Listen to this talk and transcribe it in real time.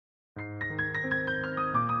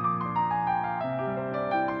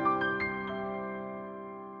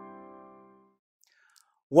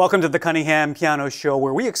Welcome to the Cunningham Piano Show,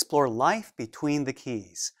 where we explore life between the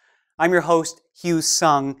keys. I'm your host, Hugh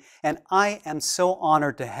Sung, and I am so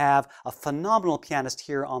honored to have a phenomenal pianist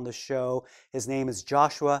here on the show. His name is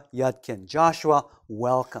Joshua Yudkin. Joshua,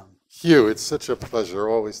 welcome. Hugh, it's such a pleasure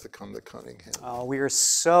always to come to Cunningham. We are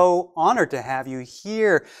so honored to have you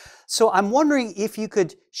here. So I'm wondering if you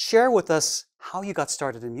could share with us how you got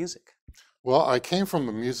started in music. Well, I came from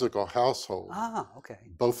a musical household. Ah, okay.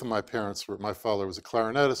 Both of my parents were, my father was a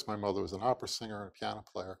clarinetist, my mother was an opera singer and a piano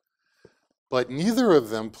player. But neither of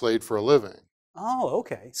them played for a living. Oh,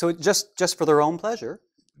 okay. So just for their own pleasure?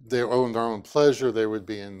 They owned their own pleasure. They would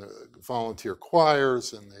be in the volunteer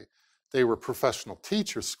choirs, and they were professional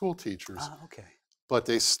teachers, school teachers. Ah, okay. But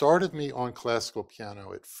they started me on classical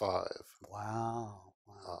piano at 5. Wow.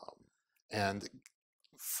 Wow. And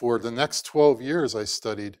for the next 12 years, I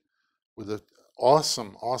studied with an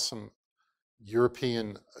awesome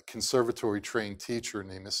European conservatory trained teacher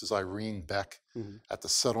named Mrs. Irene Beck at the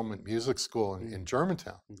Settlement Music School in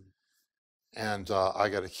Germantown. And I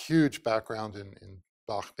got a huge background in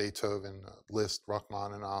Bach, Beethoven, Liszt,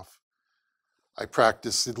 Rachmaninoff. I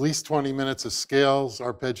practiced at least 20 minutes of scales,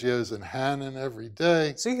 arpeggios, and Hanon every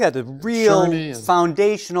day. So you had the real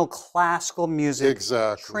foundational classical music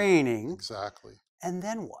training. Exactly. And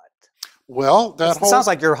then what? Well, it sounds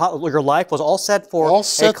like your life was all set for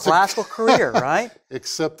a classical career, right?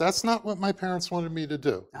 Except that's not what my parents wanted me to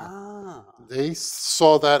do. Ah. They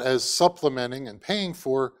saw that as supplementing and paying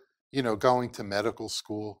for, going to medical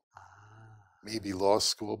school, maybe law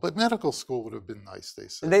school, but medical school would have been nice, they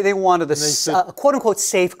said. They wanted a quote-unquote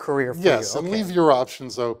safe career for you. Yes, and leave your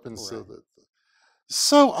options open. Right.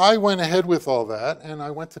 So I went ahead with all that, and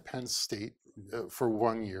I went to Penn State for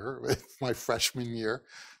 1 year, my freshman year.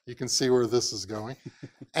 You can see where this is going.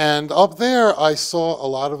 And up there, I saw a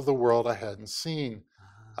lot of the world I hadn't seen.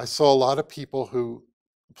 I saw a lot of people who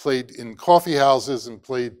played in coffee houses and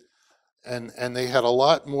played, and they had a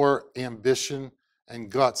lot more ambition and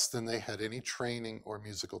guts than they had any training or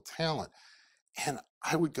musical talent. And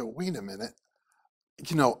I would go, wait a minute,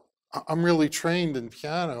 I'm really trained in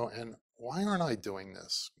piano, and why aren't I doing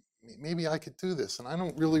this? Maybe I could do this, and I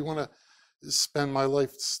don't really want to spend my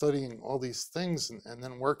life studying all these things and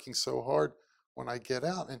then working so hard when I get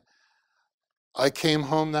out. And I came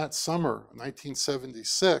home that summer,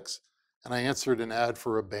 1976, and I answered an ad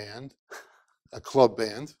for a band, a club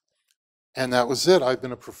band, and that was it. I've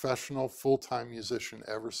been a professional full-time musician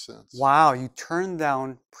ever since. Wow, you turned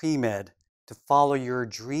down pre-med to follow your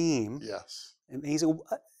dream. Yes. Amazing.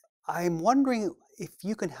 I'm wondering if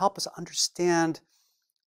you can help us understand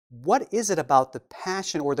what is it about the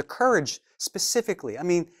passion or the courage specifically? I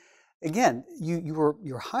mean, again,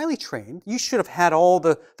 you're highly trained. You should have had all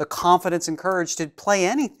the confidence and courage to play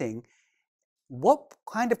anything. What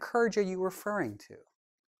kind of courage are you referring to?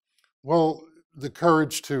 Well, the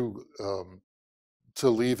courage to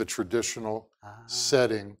leave a traditional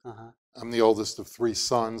setting. I'm the oldest of 3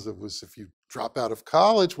 sons. It was, if you drop out of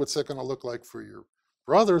college, what's that going to look like for your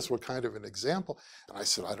brothers? What kind of an example? And I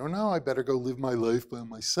said, I don't know. I better go live my life by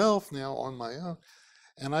myself now on my own.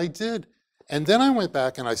 And I did. And then I went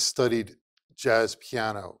back and I studied jazz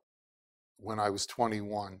piano when I was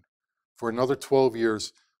 21 for another 12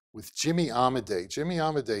 years with Jimmy Amadie. Jimmy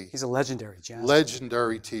Amadie. He's a legendary jazz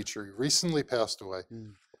legendary teacher. He recently passed away.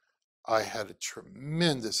 I had a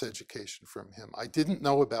tremendous education from him. I didn't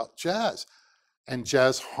know about jazz and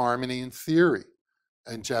jazz harmony and theory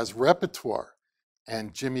and jazz repertoire.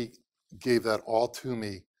 And Jimmy gave that all to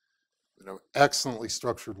me in an excellently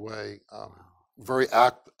structured way, very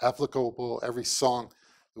applicable. Every song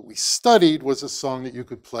that we studied was a song that you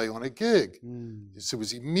could play on a gig. So it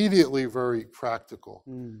was immediately very practical.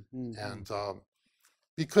 And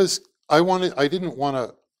because I didn't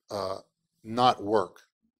want to not work.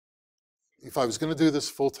 If I was going to do this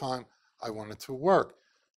full time, I wanted to work.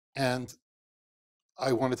 And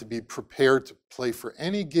I wanted to be prepared to play for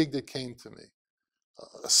any gig that came to me.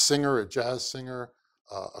 A singer, a jazz singer,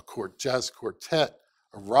 a jazz quartet,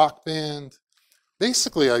 a rock band.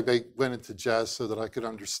 Basically, I went into jazz so that I could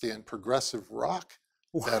understand progressive rock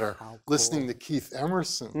better, listening to Keith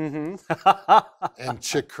Emerson and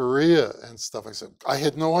Chick Corea and stuff. I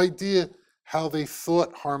had no idea how they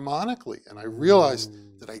thought harmonically, and I realized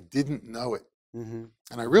that I didn't know it. And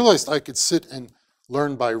I realized I could sit and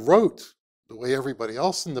learn by rote the way everybody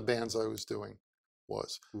else in the bands I was doing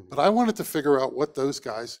was. But I wanted to figure out what those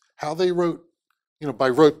guys, how they wrote, by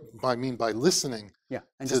rote, I mean by listening. Yeah,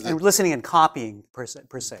 and listening and copying per se.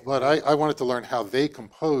 But I wanted to learn how they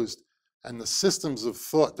composed and the systems of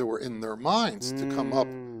thought that were in their minds to come up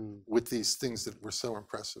with these things that were so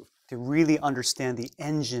impressive. To really understand the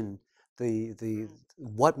engine, the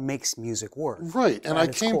what makes music work. Right, and I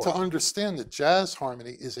its came to core. understand that jazz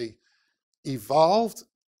harmony is a evolved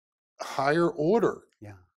higher order.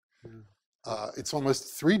 Yeah. It's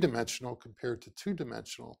almost three-dimensional compared to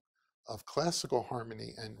two-dimensional of classical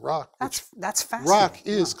harmony and rock, which That's fascinating. rock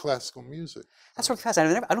is classical music. That's really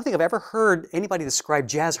fascinating. I don't think I've ever heard anybody describe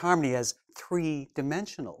jazz harmony as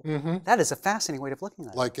three-dimensional. That is a fascinating way of looking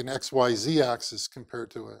at it. Like an XYZ axis compared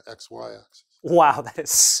to an XY axis. Wow, that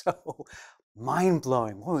is so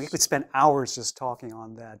mind-blowing. Boy, we could spend hours just talking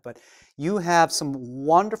on that. But you have some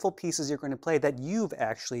wonderful pieces you're going to play that you've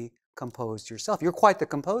actually composed yourself. You're quite the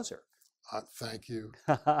composer. Thank you.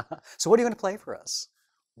 So what are you going to play for us?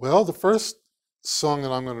 Well, the first song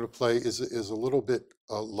that I'm going to play is a little bit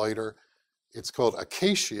lighter. It's called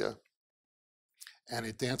Acacia, and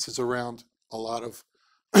it dances around a lot of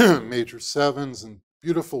major sevens and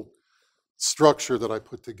beautiful structure that I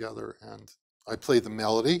put together. And I play the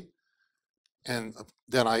melody, and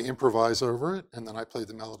then I improvise over it, and then I play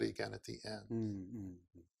the melody again at the end.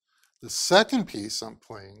 The second piece I'm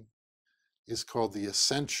playing is called the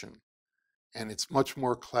Ascension, and it's much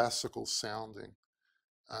more classical sounding.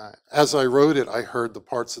 As I wrote it, I heard the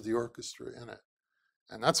parts of the orchestra in it.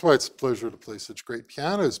 And that's why it's a pleasure to play such great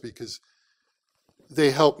pianos, because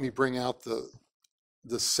they help me bring out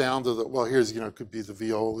the sound of the, well, here's, it could be the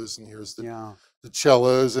violas, and here's the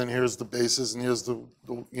cellos, and here's the basses, and here's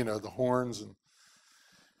the horns.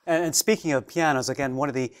 And speaking of pianos, again, one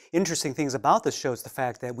of the interesting things about this show is the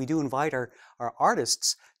fact that we do invite our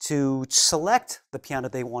artists to select the piano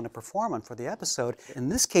they want to perform on for the episode. In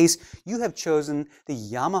this case, you have chosen the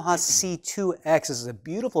Yamaha C2X. This is a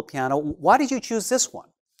beautiful piano. Why did you choose this one?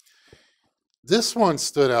 This one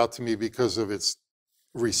stood out to me because of its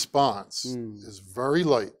response. It's very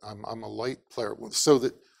light. I'm a light player, so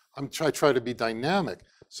that I try to be dynamic.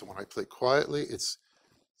 So when I play quietly,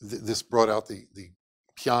 this brought out the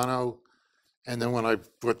piano, and then when I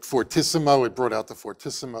put fortissimo, it brought out the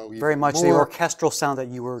fortissimo even very much more. The orchestral sound that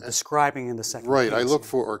you were describing in the second Right, piece. I look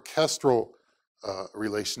for orchestral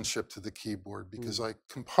relationship to the keyboard because I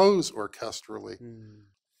compose orchestrally.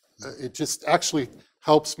 It just actually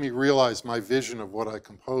helps me realize my vision of what I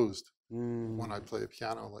composed when I play a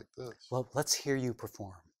piano like this. Well, let's hear you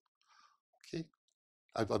perform. Okay,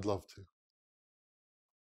 I'd love to.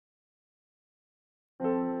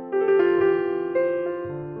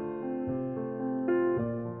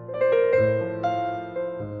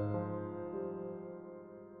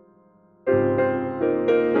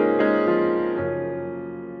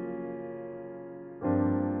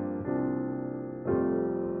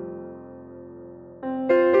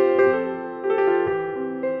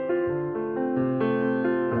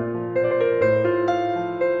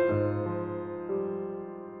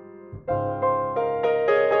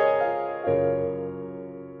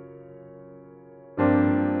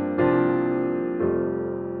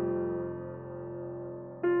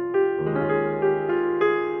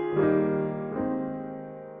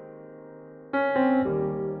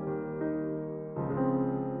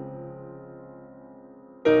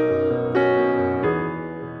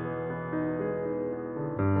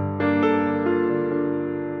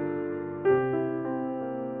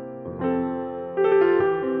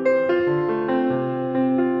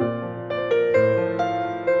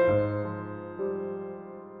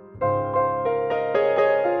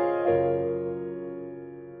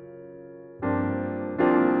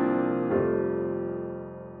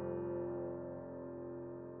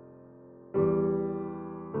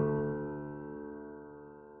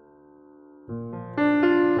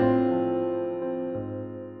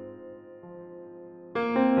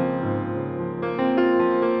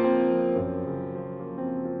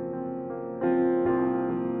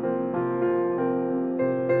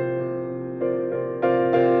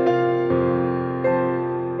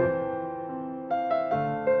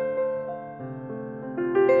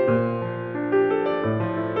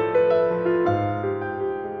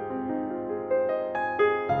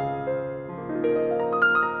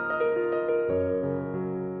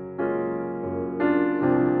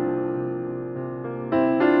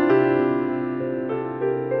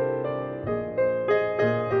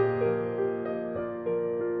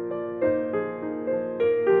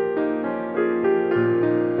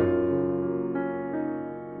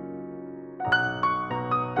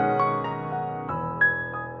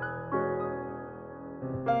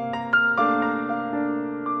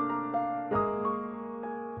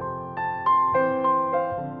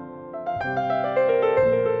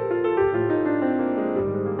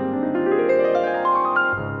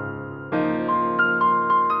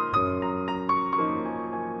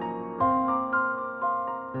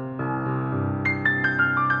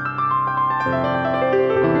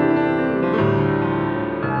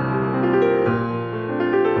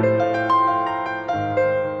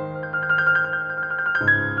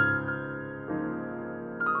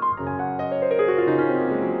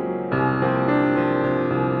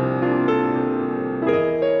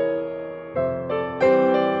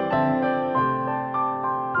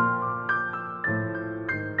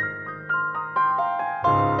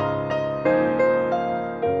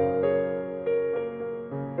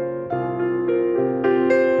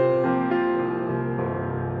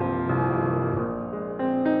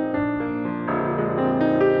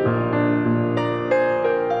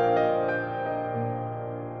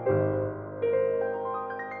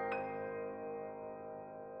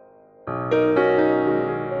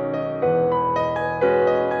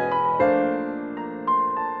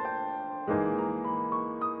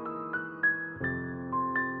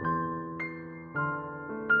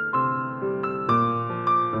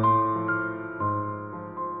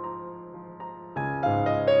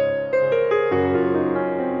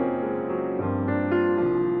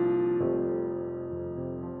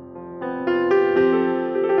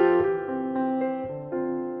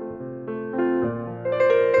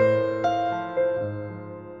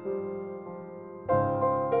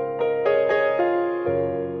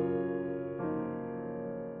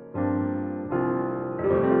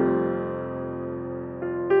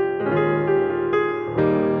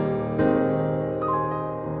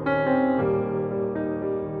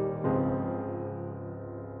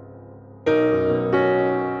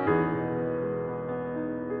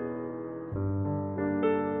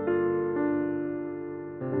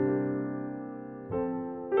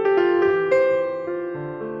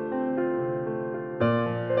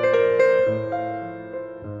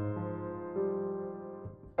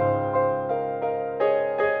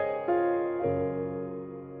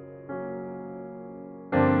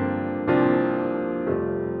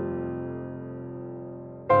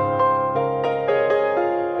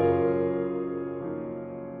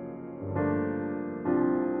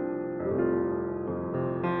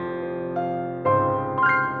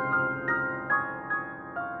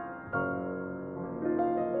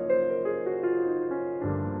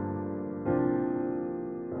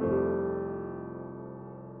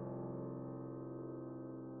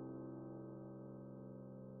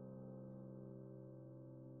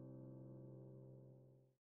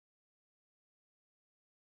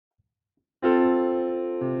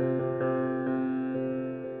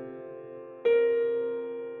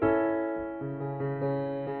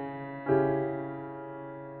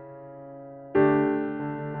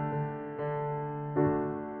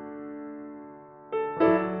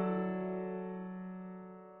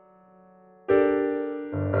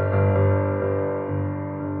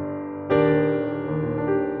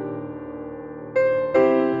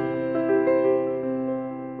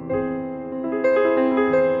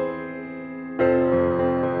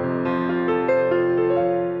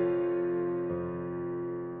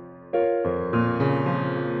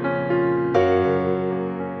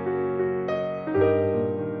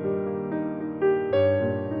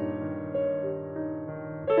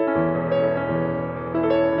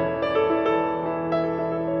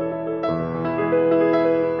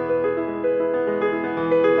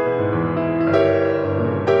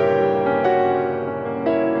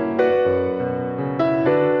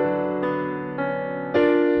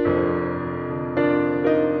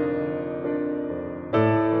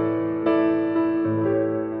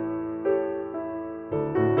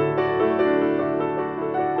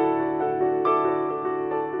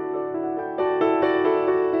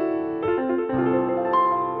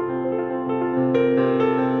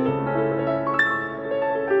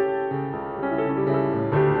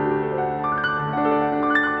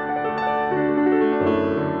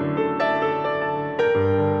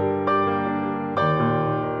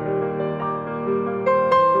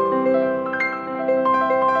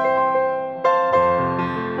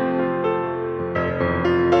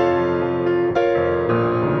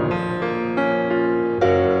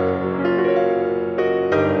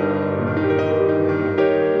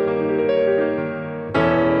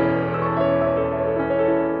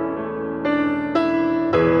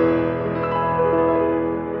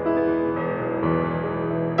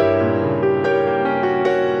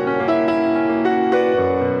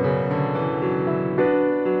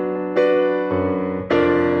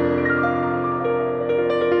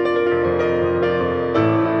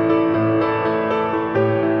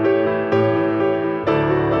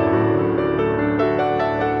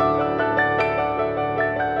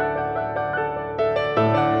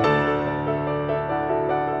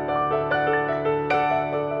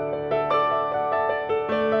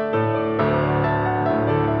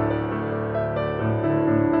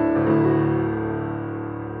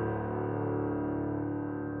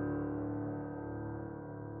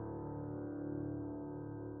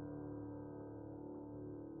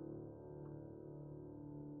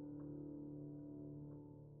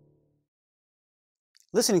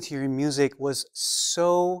 listening to your music was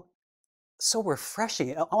so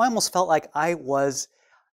refreshing. I almost felt like I was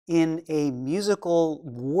in a musical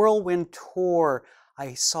whirlwind tour.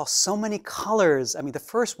 I saw so many colors. I mean, the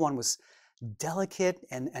first one was delicate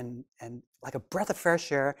and like a breath of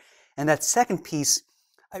fresh air. And that second piece,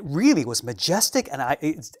 it really was majestic. And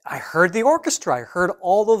I heard the orchestra. I heard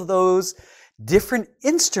all of those different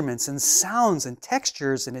instruments and sounds and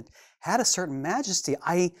textures, and it had a certain majesty.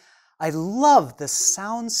 I love the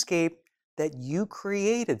soundscape that you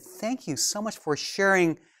created. Thank you so much for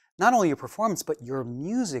sharing not only your performance, but your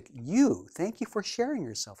music. Thank you for sharing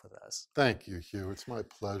yourself with us. Thank you, Hugh. It's my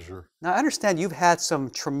pleasure. Now, I understand you've had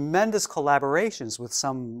some tremendous collaborations with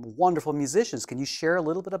some wonderful musicians. Can you share a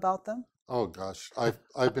little bit about them? Oh, gosh.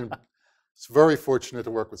 I've been very fortunate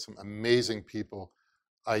to work with some amazing people.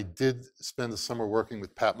 I did spend the summer working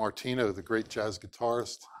with Pat Martino, the great jazz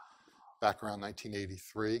guitarist, back around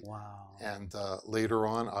 1983. Wow. And later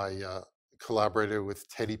on, I collaborated with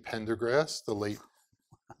Teddy Pendergrass, the late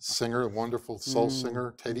singer, wonderful soul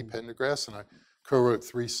singer, Teddy Pendergrass, and I co-wrote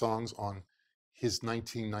 3 songs on his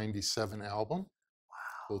 1997 album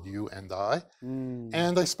called You and I.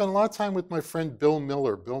 And I spent a lot of time with my friend Bill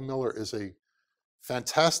Miller. Bill Miller is a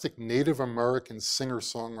fantastic Native American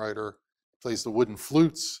singer-songwriter, plays the wooden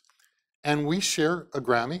flutes, and we share a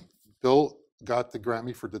Grammy. Bill got the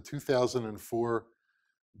Grammy for the 2004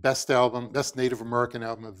 Best Native American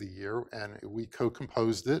Album of the Year, and we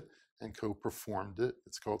co-composed it and co-performed it.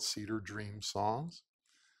 It's called Cedar Dream Songs.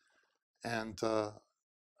 And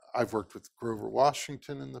I've worked with Grover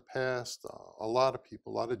Washington in the past, a lot of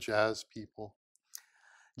people, a lot of jazz people.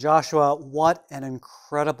 Joshua, what an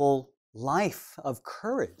incredible life of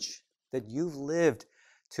courage that you've lived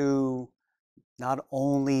to not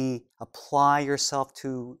only apply yourself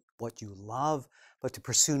to what you love, but to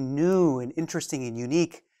pursue new and interesting and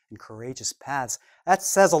unique and courageous paths. That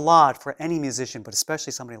says a lot for any musician, but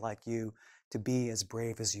especially somebody like you, to be as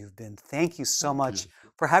brave as you've been. Thank you so much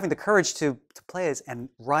for having the courage to play and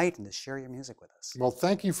write and to share your music with us. Well,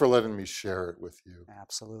 thank you for letting me share it with you.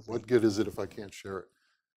 Absolutely. What good is it if I can't share it?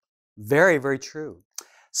 Very, very true.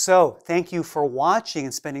 So thank you for watching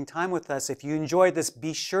and spending time with us. If you enjoyed this,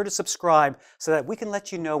 be sure to subscribe so that we can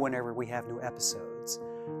let you know whenever we have new episodes.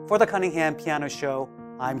 For the Cunningham Piano Show,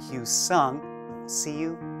 I'm Hugh Sung. See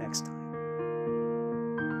you next time.